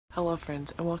Hello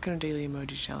friends, and welcome to Daily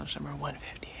Emoji Challenge number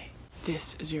 158.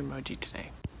 This is your emoji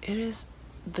today. It is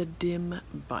the dim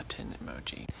button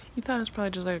emoji. You thought it was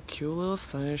probably just like a cute little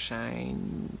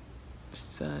sun.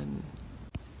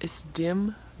 It's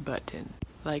dim button,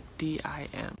 like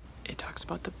D-I-M. It talks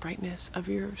about the brightness of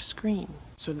your screen.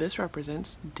 So this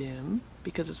represents dim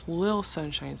because it's little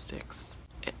sunshine sticks.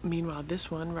 Meanwhile,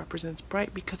 this one represents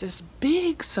bright because it's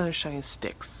big sunshine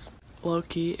sticks.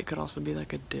 Low-key, it could also be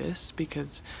like a diss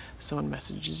because someone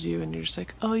messages you and you're just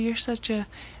like, oh, you're such a...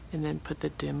 and then put the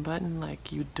dim button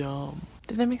like, you dumb.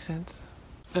 Did that make sense?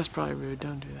 That's probably rude.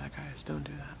 Don't do that, guys. Don't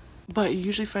do that. But you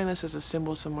usually find this as a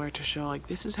symbol somewhere to show like,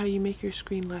 this is how you make your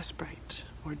screen less bright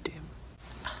or dim.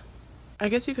 I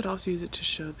guess you could also use it to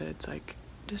show that it's like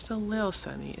just a little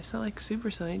sunny. It's not like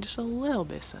super sunny, just a little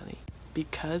bit sunny.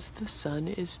 Because the sun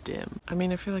is dim. I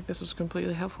mean, I feel like this was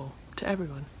completely helpful to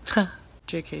everyone.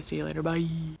 JK, see you later, bye.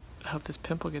 I hope this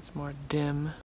pimple gets more dim.